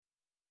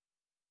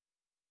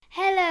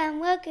and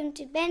welcome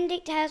to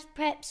Benedict House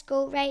Prep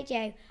School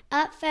Radio.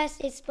 Up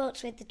first is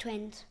Sports with the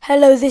Twins.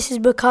 Hello, this is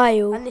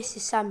Mikhail. And this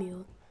is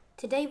Samuel.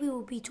 Today we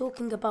will be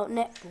talking about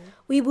netball.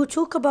 We will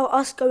talk about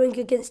us going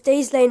against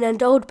Days Lane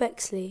and Old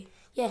Bexley.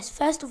 Yes,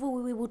 first of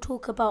all we will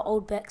talk about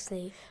Old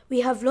Bexley. We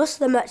have lost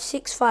the match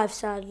 6-5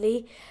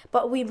 sadly,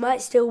 but we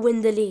might still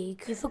win the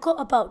league. You forgot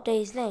about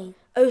Days Lane.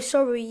 Oh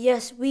sorry,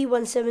 yes, we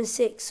won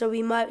 7-6, so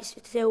we might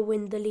still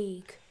win the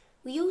league.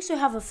 We also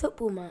have a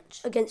football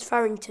match against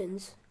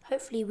Farrington's.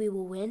 Hopefully we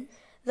will win.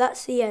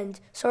 That's the end.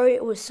 Sorry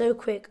it was so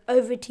quick.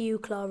 Over to you,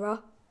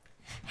 Clara.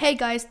 Hey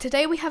guys,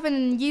 today we have an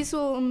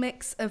unusual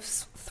mix of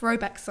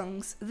throwback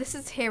songs. This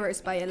is Heroes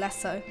by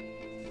Alesso.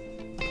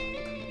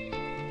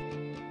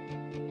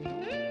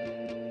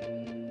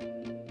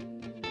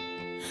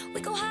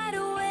 We go hide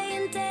away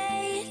in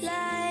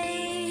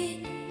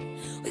daylight.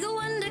 We go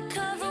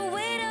undercover,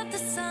 wait out the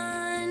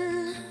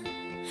sun.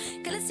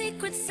 Got a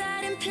secret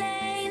side in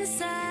plain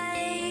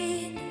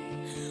sight.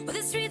 Where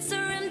the streets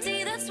are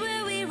empty, that's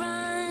where we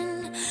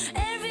run.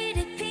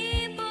 Everyday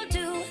people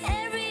do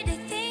everyday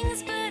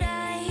things, but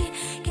I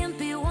can't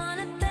be one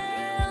of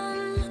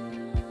them.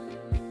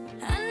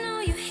 I know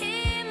you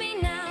hear me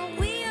now.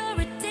 We are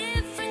a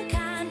different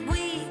kind.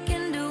 We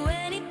can do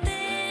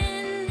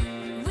anything.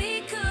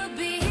 We could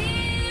be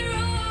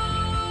heroes.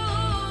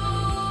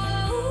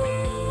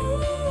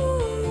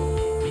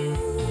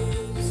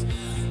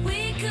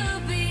 We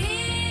could be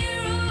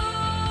heroes.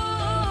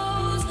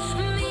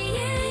 Me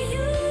and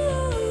you.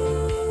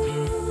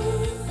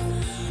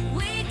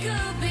 We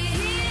could be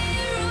heroes.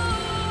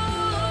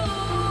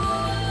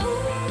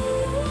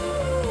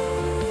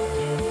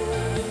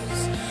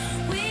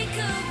 We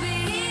could be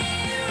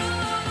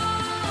heroes.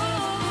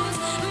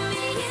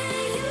 Me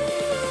and you.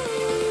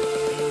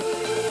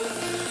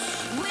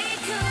 We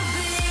could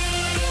be.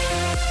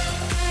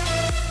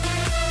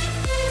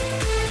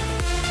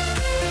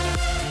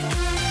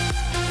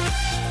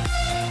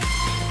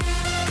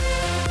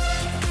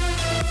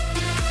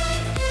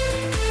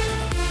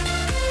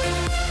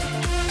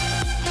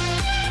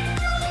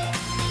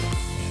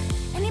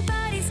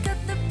 Anybody's got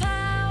the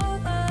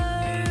power.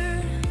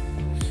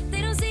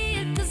 They don't see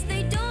it 'cause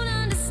they don't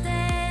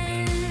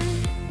understand.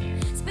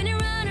 Spinning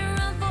round and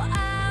round for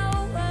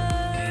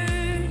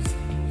hours.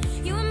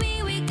 You and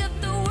me, we got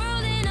the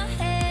world in our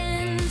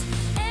hands.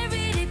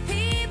 Everyday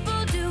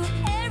people do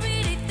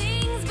everyday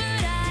things,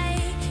 but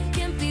I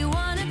can't be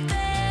one of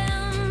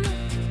them.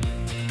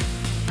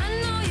 I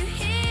know you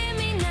hear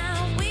me now.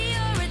 We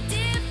are a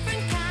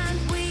different kind.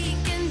 We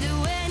can do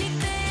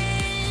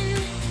anything.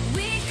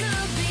 We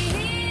could be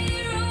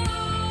heroes.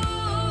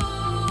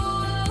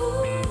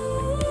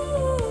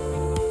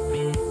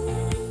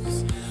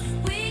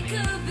 We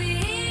could be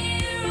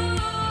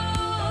heroes.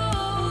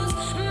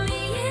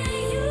 Me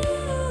and you.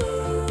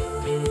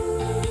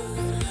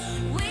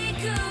 We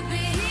could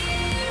be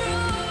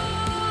heroes.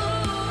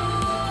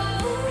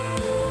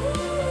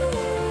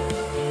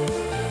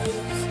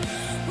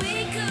 We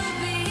could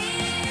be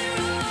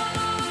heroes. Me and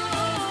you.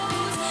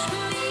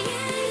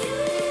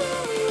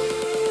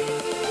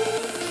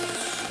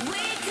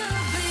 We could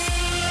be.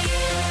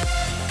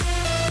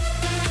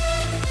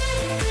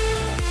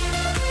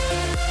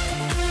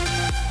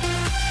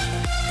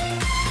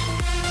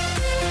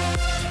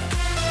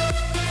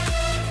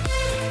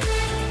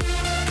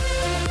 We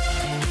could be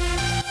heroes.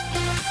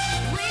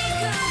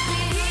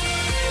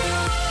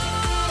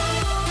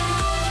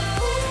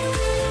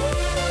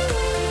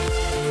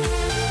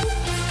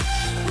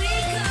 We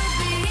could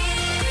be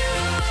heroes.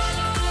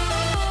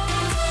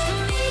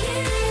 Me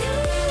and you.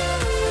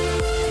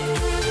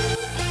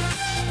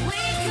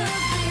 We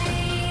could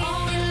be.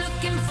 All we're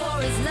looking for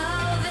is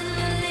love and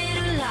a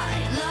little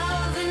light.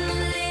 Love and a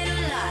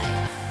little light.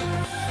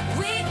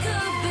 We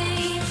could be.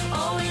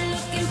 All we're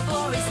looking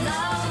for is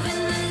love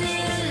and a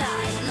little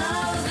light.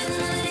 Love and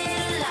a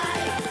little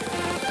light.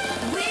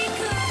 We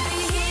could be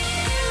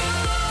heroes.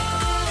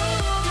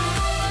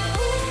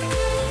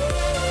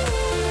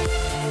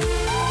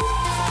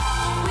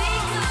 We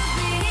could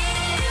be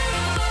heroes.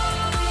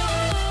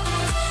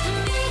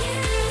 Me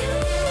and you.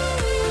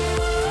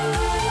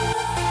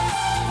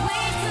 We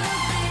could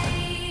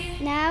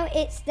be. Now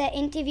it's the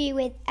interview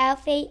with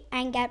Alfie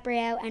and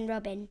Gabrielle and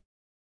Robin.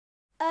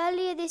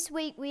 Earlier this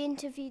week, we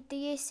interviewed the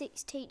Year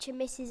 6 teacher,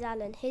 Mrs.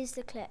 Allen. Here's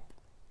the clip.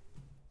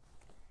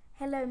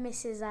 Hello,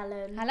 Mrs.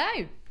 Allen.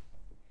 Hello.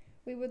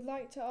 We would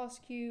like to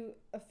ask you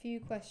a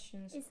few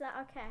questions. Is that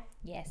okay?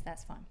 Yes,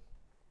 that's fine.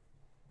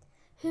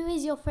 Who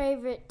is your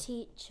favourite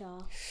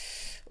teacher?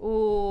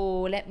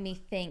 Oh, let me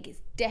think.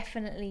 It's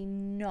definitely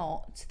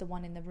not the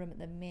one in the room at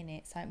the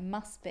minute, so it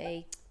must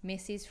be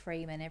Mrs.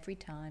 Freeman every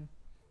time.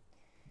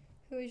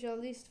 Who is your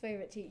least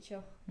favourite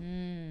teacher?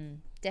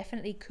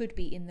 Definitely could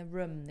be in the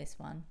room, this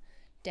one.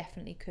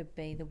 Definitely could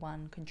be the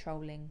one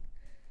controlling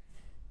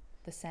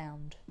the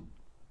sound.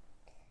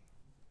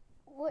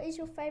 What is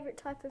your favourite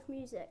type of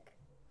music?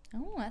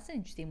 Oh, that's an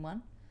interesting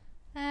one.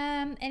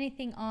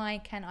 Anything I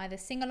can either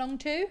sing along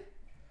to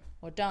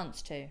or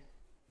dance to.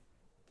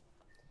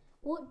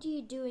 What do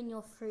you do in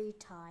your free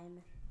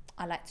time?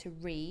 I like to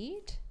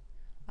read.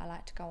 I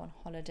like to go on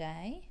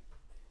holiday.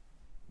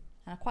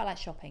 And I quite like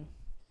shopping.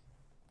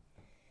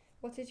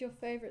 What is your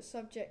favourite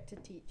subject to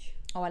teach?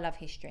 Oh, I love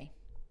history.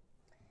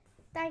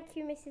 Thank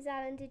you, Mrs.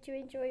 Allen. Did you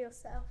enjoy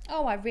yourself?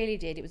 Oh, I really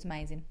did. It was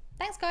amazing.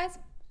 Thanks, guys.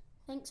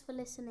 Thanks for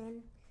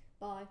listening.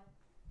 Bye.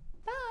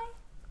 Bye.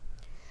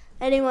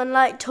 Anyone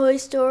like Toy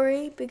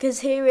Story?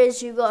 Because here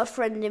is You Got a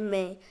Friend in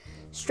Me.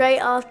 Straight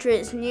after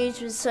it's news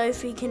with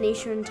Sophie,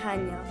 Kanisha and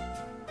Tanya.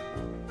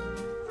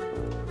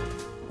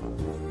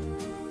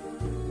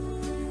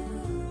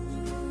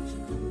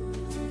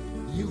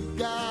 You've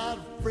got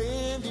a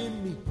friend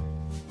in me.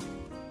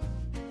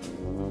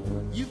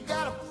 You've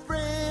got a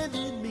friend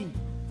in me.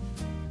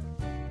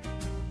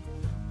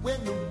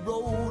 When the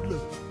road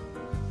looks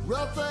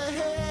rough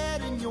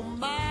ahead and you're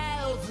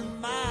miles and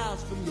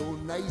miles from your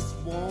nice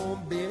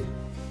warm bed,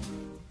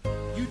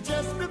 you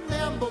just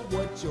remember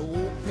what your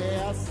old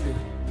past said.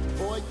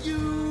 Boy,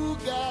 you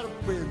got a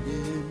friend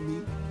in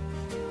me.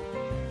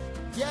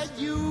 Yeah,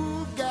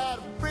 you got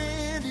a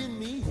friend in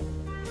me.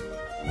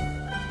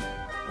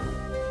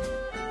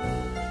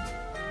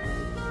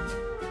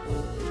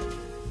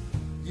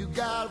 You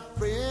got a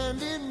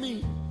friend in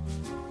me.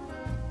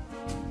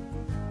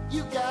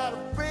 You got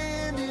a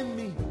friend in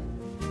me.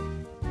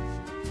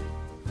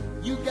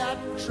 You got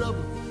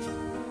trouble,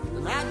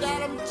 and I got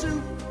them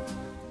too.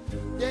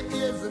 There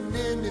isn't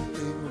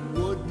anything I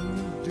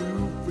wouldn't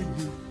do for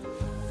you.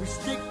 We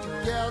stick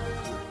together,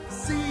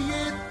 see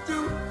it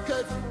through,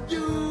 'cause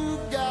you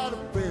got a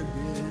friend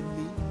in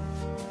me.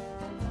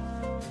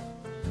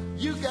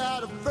 You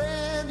got a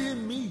friend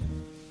in me.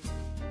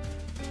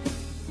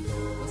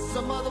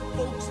 Some other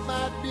folks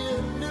might be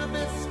a little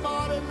bit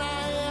smarter than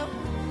I am,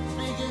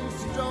 big and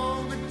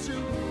stronger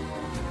too,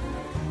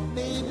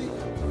 maybe,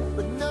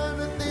 but none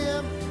of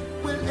them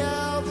will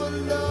ever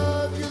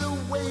love you the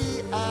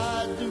way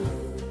I do.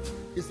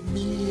 It's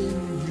me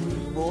and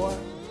you, boy,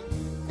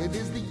 and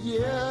as the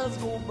years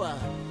go by,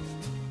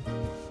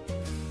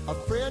 our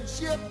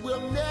friendship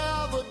will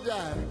never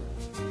die.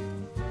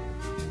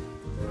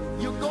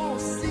 You're gonna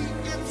see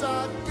it's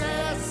our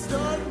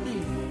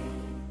destiny.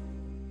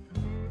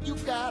 You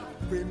got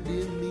a friend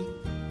in me.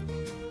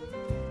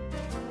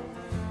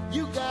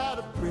 You got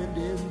a friend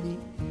in me.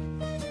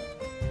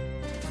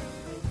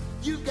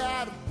 You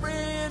got a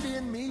friend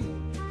in me.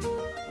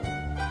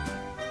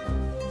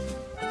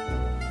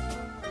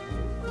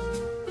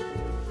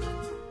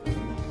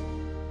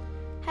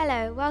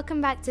 Hello, welcome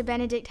back to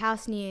Benedict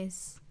House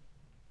News.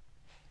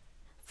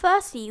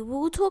 Firstly, we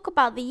will talk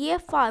about the Year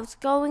 5s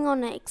going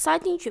on an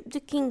exciting trip to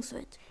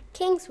Kingswood.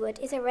 Kingswood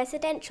is a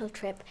residential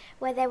trip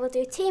where they will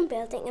do team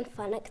building and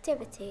fun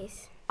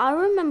activities. I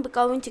remember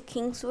going to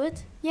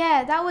Kingswood.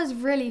 Yeah, that was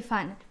really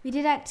fun. We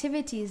did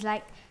activities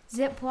like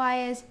zip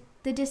wires,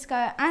 the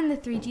disco and the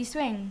 3G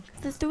swing.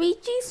 The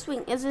 3G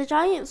swing is a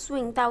giant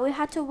swing that we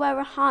had to wear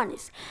a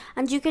harness,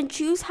 and you can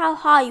choose how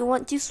high you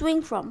want to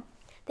swing from.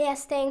 They are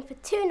staying for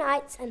 2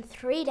 nights and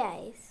 3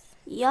 days.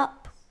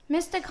 Yup.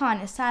 Mr.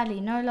 Khan is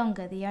sadly no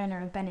longer the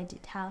owner of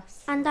Benedict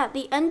House. And at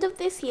the end of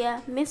this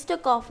year, Mr.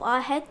 Goff,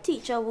 our head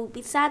teacher, will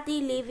be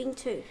sadly leaving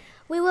too.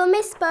 We will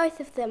miss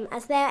both of them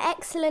as they are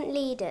excellent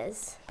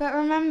leaders. But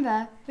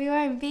remember, we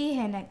won't be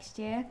here next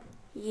year.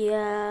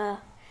 Yeah.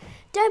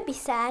 Don't be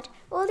sad.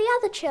 All the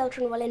other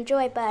children will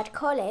enjoy Bird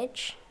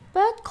College.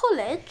 Bird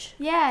College?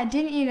 Yeah,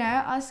 didn't you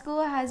know? Our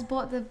school has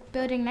bought the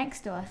building next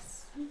to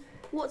us.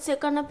 What's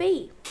it gonna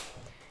be?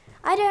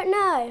 I don't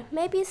know.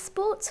 Maybe a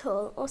sports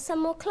hall or some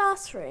more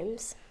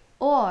classrooms.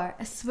 Or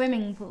a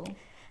swimming pool.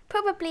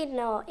 Probably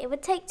not. It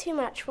would take too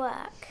much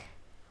work.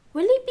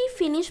 Will it be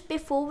finished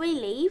before we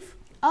leave?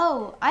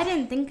 Oh, I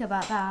didn't think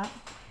about that.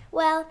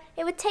 Well,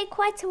 it would take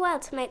quite a while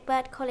to make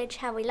Bird College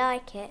how we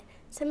like it,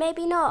 so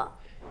maybe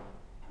not.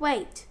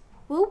 Wait,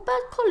 will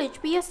Bird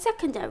College be a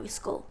secondary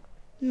school?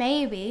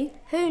 Maybe.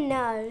 Who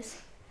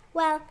knows?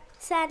 Well,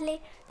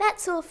 sadly,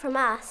 that's all from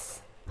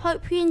us.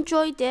 Hope you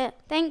enjoyed it.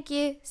 Thank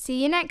you.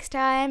 See you next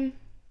time.